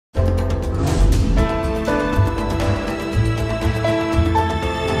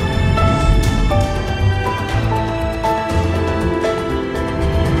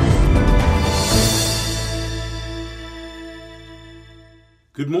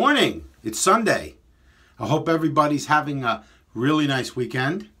Good morning. It's Sunday. I hope everybody's having a really nice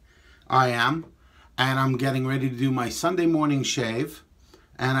weekend. I am. And I'm getting ready to do my Sunday morning shave.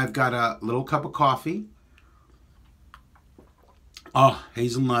 And I've got a little cup of coffee. Oh,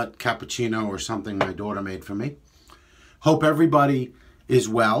 hazelnut cappuccino or something my daughter made for me. Hope everybody is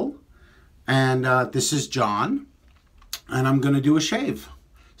well. And this is John. And I'm going to do a shave.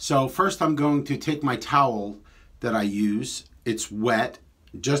 So first I'm going to take my towel that I use. It's wet,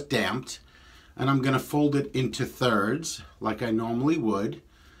 just damped. And I'm going to fold it into thirds like I normally would,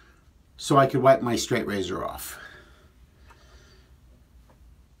 so I could wipe my straight razor off.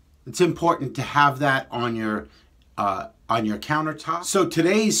 It's important to have that on your countertop. So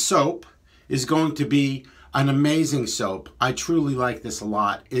today's soap is going to be an amazing soap. I truly like this a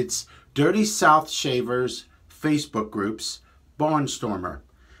lot. It's Dirty South Shavers Facebook groups, Barnstormer.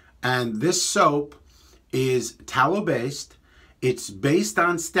 And this soap is tallow based. It's based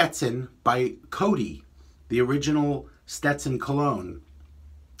on STETSON by Cody, the original STETSON cologne.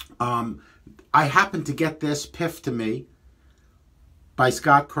 I happened to get this piffed to me by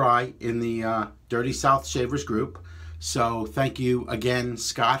Scott Cry in the Dirty South Shavers group. So thank you again,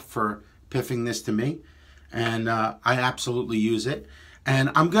 Scott, for piffing this to me. And I absolutely use it. And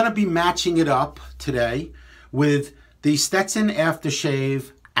I'm going to be matching it up today with the STETSON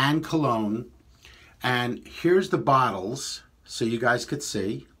aftershave and cologne. And here's the bottles so you guys could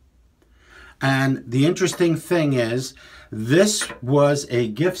see. And the interesting thing is, this was a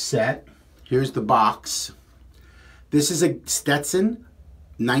gift set. Here's the box. This is a STETSON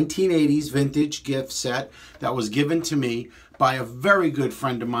 1980s vintage gift set that was given to me by a very good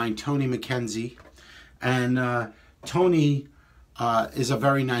friend of mine, Tony McKenzie. And Tony is a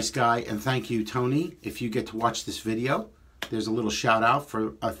very nice guy, and thank you, Tony. If you get to watch this video, there's a little shout out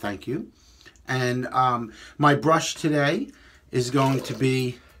for a thank you. And my brush today is going to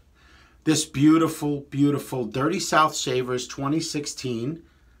be this beautiful, beautiful Dirty South Shavers 2016.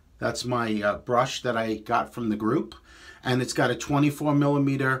 That's my brush that I got from the group. And it's got a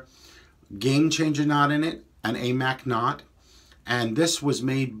 24mm game changer knot in it, an AMAC knot. And this was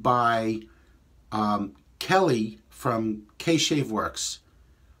made by Kelly from K-Shave Works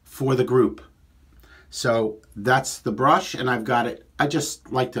for the group. So that's the brush, and I've got it. I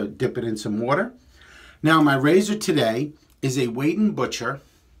just like to dip it in some water. Now my razor today is a Weight & Butcher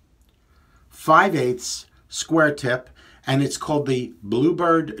 5/8 square tip, and it's called the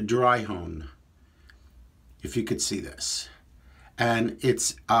Bluebird Dry Hone, if you could see this. And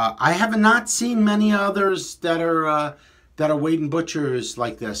it's I have not seen many others that are Weight & Butchers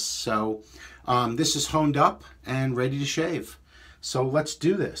like this. So this is honed up and ready to shave. So let's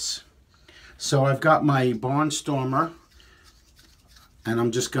do this. So I've got my Barnstormer, and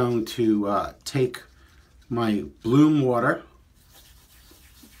I'm just going to take my bloom water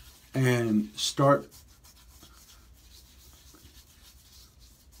and start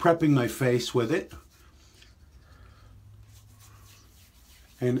prepping my face with it.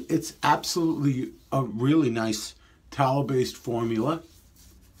 And it's absolutely a really nice tallow-based formula.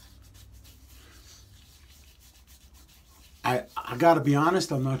 I gotta be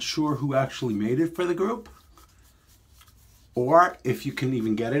honest, I'm not sure who actually made it for the group, or if you can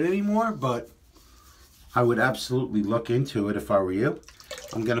even get it anymore, but I would absolutely look into it if I were you.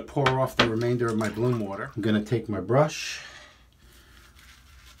 I'm gonna pour off the remainder of my bloom water. I'm gonna take my brush,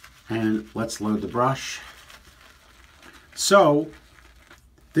 and let's load the brush. So,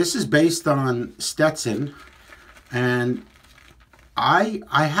 this is based on STETSON, and I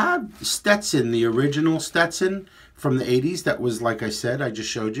have STETSON, the original STETSON from the 80s that was, like I said, I just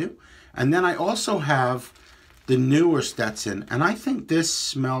showed you. And then I also have the newer STETSON, and I think this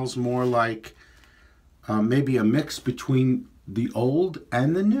smells more like maybe a mix between the old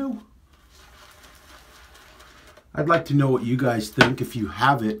and the new. I'd like to know what you guys think if you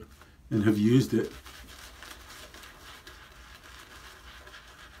have it and have used it.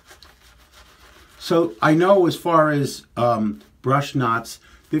 So I know as far as brush knots,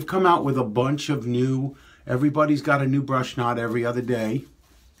 they've come out with a bunch of new, everybody's got a new brush knot every other day.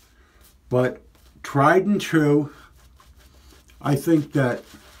 But tried and true, I think that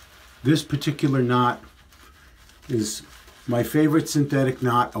this particular knot is my favorite synthetic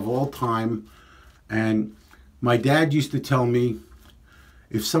knot of all time. And my dad used to tell me,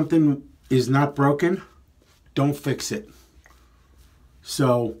 if something is not broken, don't fix it.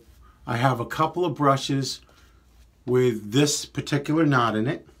 So I have a couple of brushes with this particular knot in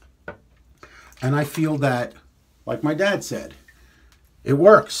it, and I feel that, like my dad said, it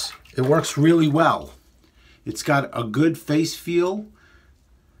works. It works really well. It's got a good face feel,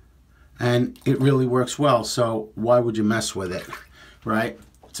 and it really works well, so why would you mess with it? right?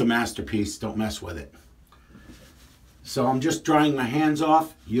 It's a masterpiece. Don't mess with it. So I'm just drying my hands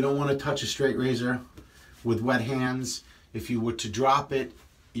off. You don't want to touch a straight razor with wet hands. If you were to drop it,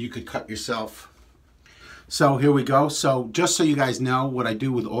 you could cut yourself. So here we go. So just so you guys know, what I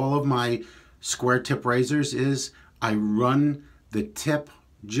do with all of my square tip razors is I run the tip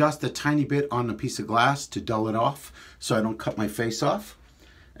just a tiny bit on a piece of glass to dull it off so I don't cut my face off.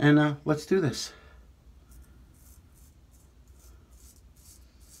 And let's do this.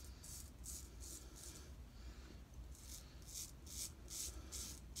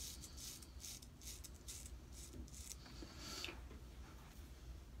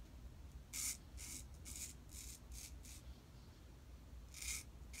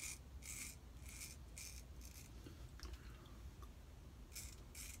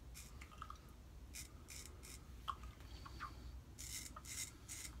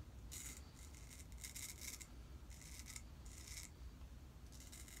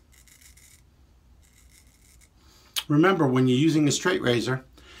 Remember, when you're using a straight razor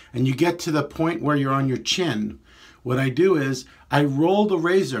and you get to the point where you're on your chin, what I do is I roll the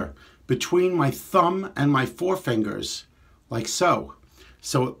razor between my thumb and my forefingers, like so.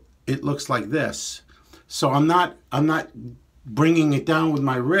 So it looks like this. So I'm not bringing it down with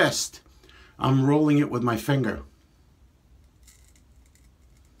my wrist. I'm rolling it with my finger.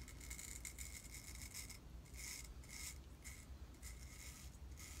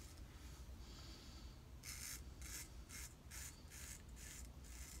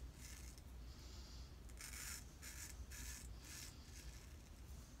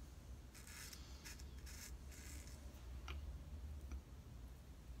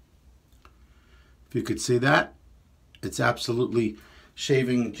 If you could see that, it's absolutely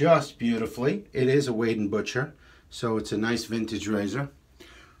shaving just beautifully. It is a Wade & Butcher, so it's a nice vintage razor.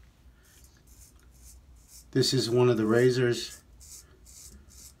 This is one of the razors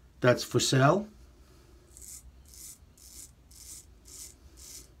that's for sale.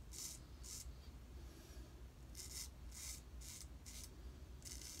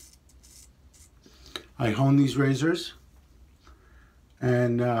 I hone these razors,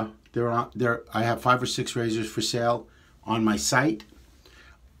 and I have 5 or 6 razors for sale on my site.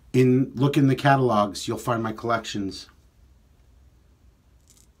 Look in the catalogs, you'll find my collections.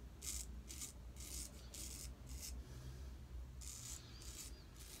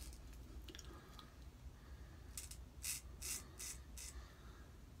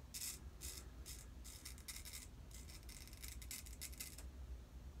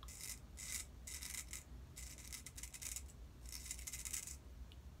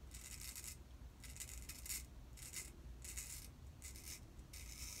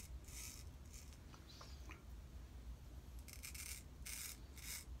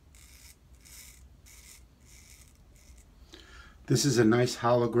 This is a nice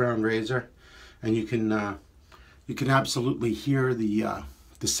hollow ground razor, and you can absolutely hear the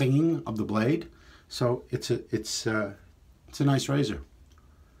singing of the blade. So it's a nice razor.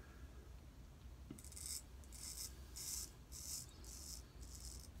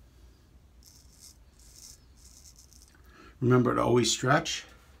 Remember to always stretch.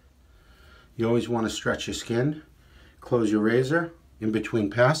 You always want to stretch your skin. Close your razor in between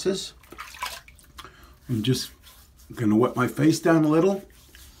passes. I'm just going to wet my face down a little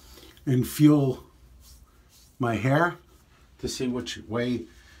and feel my hair to see which way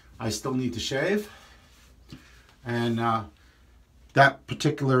I still need to shave. And that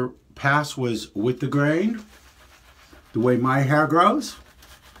particular pass was with the grain, the way my hair grows.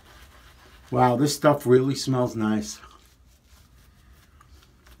 Wow, this stuff really smells nice.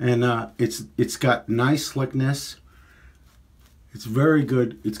 And it's got nice slickness. It's very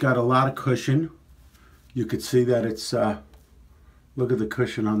good. It's got a lot of cushion. You could see that it's, look at the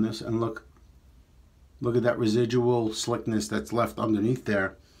cushion on this, and look at that residual slickness that's left underneath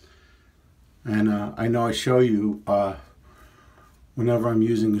there. And I know I show you whenever I'm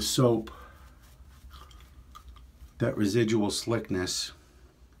using a soap, that residual slickness.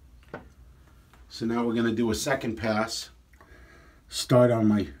 So now we're going to do a second pass. Start on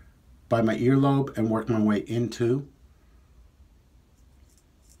by my earlobe and work my way into.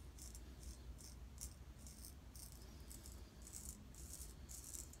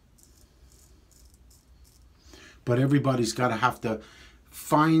 But everybody's got to have to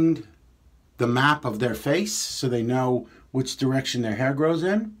find the map of their face so they know which direction their hair grows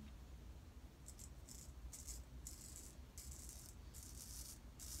in.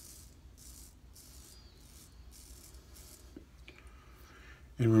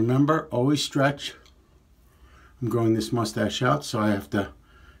 And remember, always stretch. I'm growing this mustache out, so I have to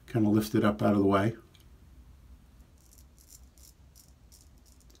kind of lift it up out of the way.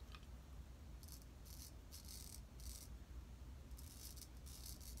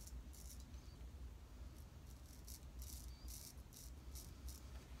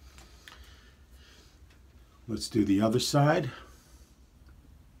 Let's do the other side.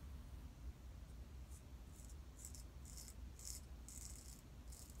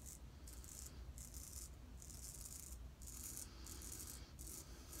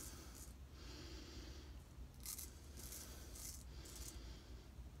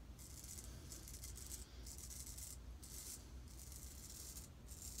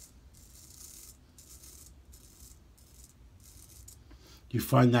 You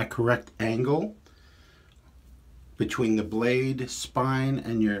find that correct angle between the blade, spine,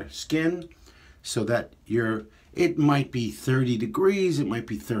 and your skin so that it might be 30 degrees, it might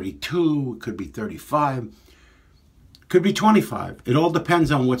be 32, it could be 35, it could be 25. It all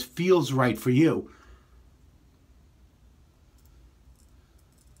depends on what feels right for you.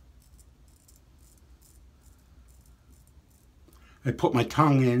 I put my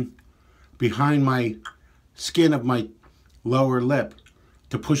tongue in behind my skin of my lower lip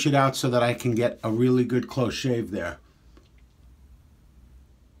to push it out so that I can get a really good close shave there.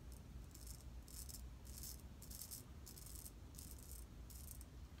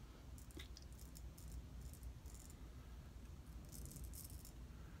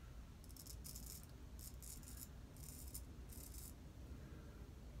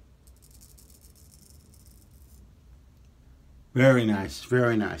 Very nice,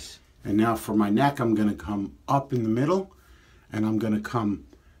 very nice. And now for my neck, I'm gonna come up in the middle and I'm gonna come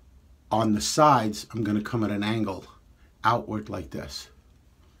on the sides, I'm gonna come at an angle outward like this.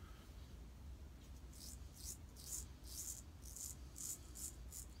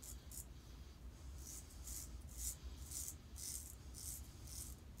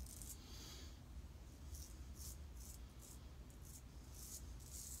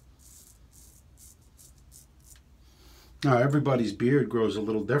 Now everybody's beard grows a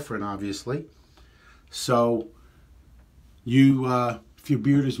little different, obviously. So if your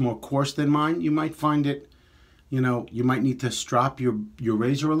beard is more coarse than mine, you might find it, you might need to strop your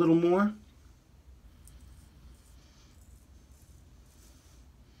razor a little more.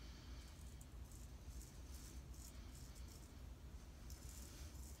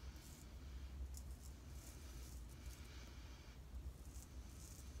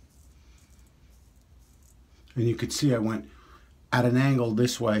 And you could see I went at an angle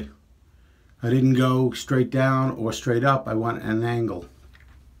this way. I didn't go straight down or straight up. I went at an angle.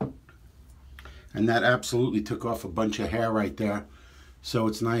 And that absolutely took off a bunch of hair right there. So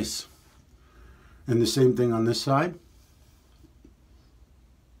it's nice. And the same thing on this side.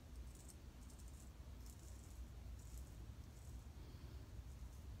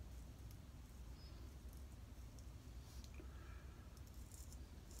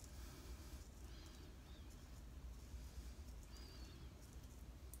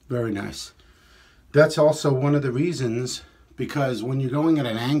 Very nice. That's also one of the reasons, because when you're going at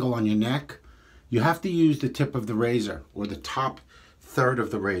an angle on your neck, you have to use the tip of the razor or the top third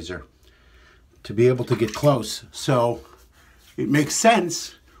of the razor to be able to get close. So it makes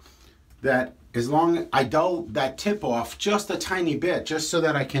sense that as long as I dull that tip off just a tiny bit, just so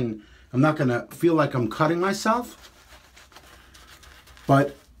that I'm not gonna feel like I'm cutting myself.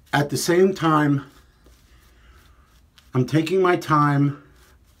 But at the same time, I'm taking my time.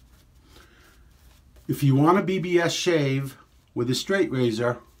 If you want a BBS shave with a straight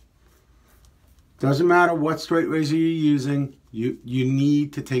razor, doesn't matter what straight razor you're using, you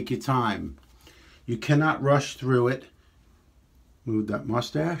need to take your time. You cannot rush through it. Move that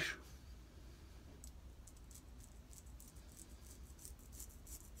mustache.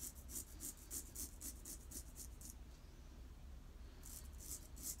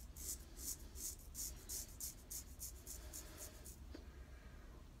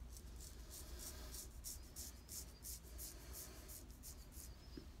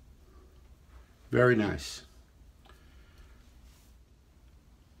 Very nice.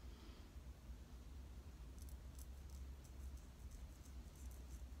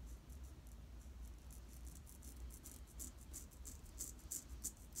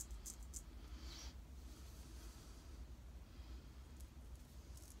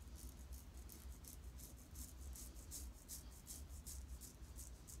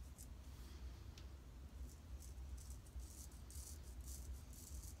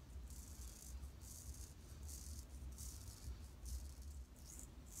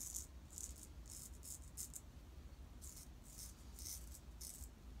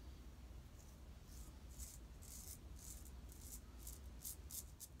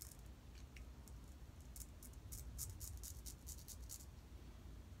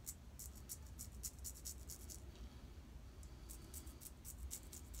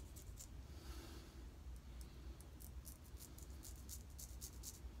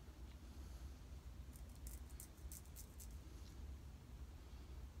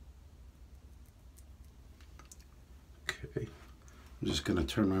 I'm just going to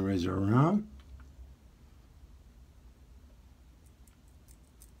turn my razor around.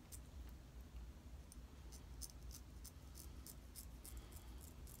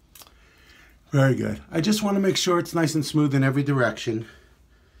 Very good. I just want to make sure it's nice and smooth in every direction.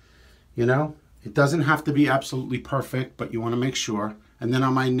 You know, it doesn't have to be absolutely perfect, but you want to make sure. And then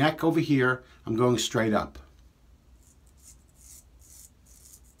on my neck over here, I'm going straight up.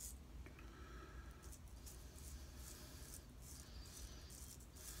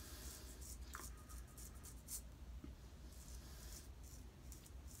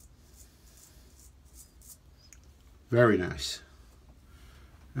 Very nice.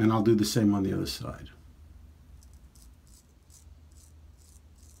 And I'll do the same on the other side.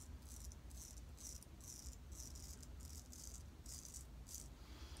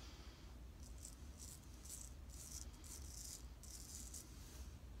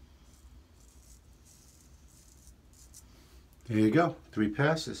 There you go, 3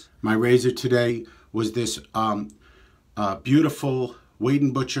 passes. My razor today was this beautiful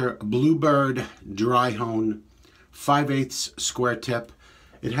Wade & Butcher Bluebird Dry Hone 5/8 square tip.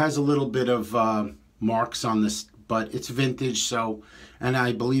 It has a little bit of marks on this, but it's vintage, so, and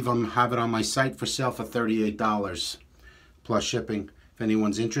I believe I have it on my site for sale for $38 plus shipping if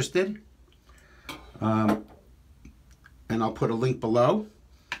anyone's interested. And I'll put a link below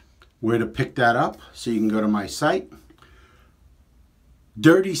where to pick that up so you can go to my site.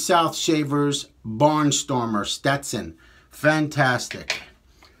 Dirty South Shavers Barnstormer Stetson. Fantastic.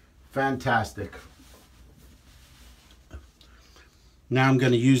 Fantastic. Now I'm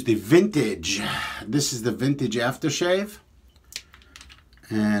going to use the vintage. This is the vintage aftershave.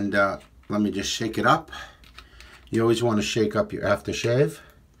 And let me just shake it up. You always want to shake up your aftershave.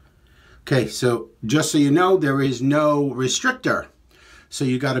 Okay, so just so you know, there is no restrictor. So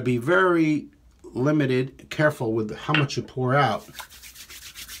you got to be very limited, careful with how much you pour out.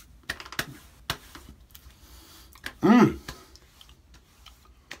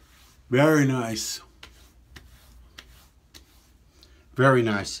 Very nice. Very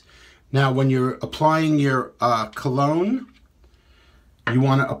nice. Now, when you're applying your cologne, you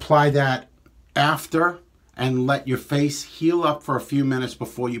want to apply that after and let your face heal up for a few minutes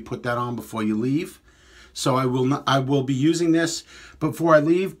before you put that on, before you leave. So I will be using this before I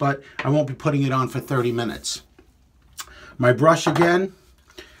leave, but I won't be putting it on for 30 minutes. My brush again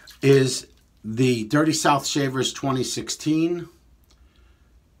is the Dirty South Shavers 2016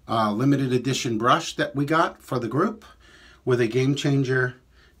 limited edition brush that we got for the group with a Game Changer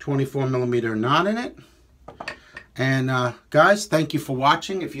 24mm knot in it. And guys, thank you for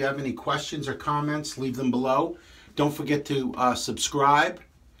watching. If you have any questions or comments, leave them below. Don't forget to subscribe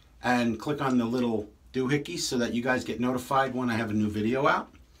and click on the little doohickey so that you guys get notified when I have a new video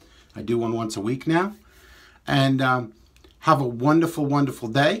out. I do one once a week now. And have a wonderful, wonderful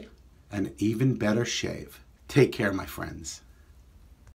day and an even better shave. Take care, my friends.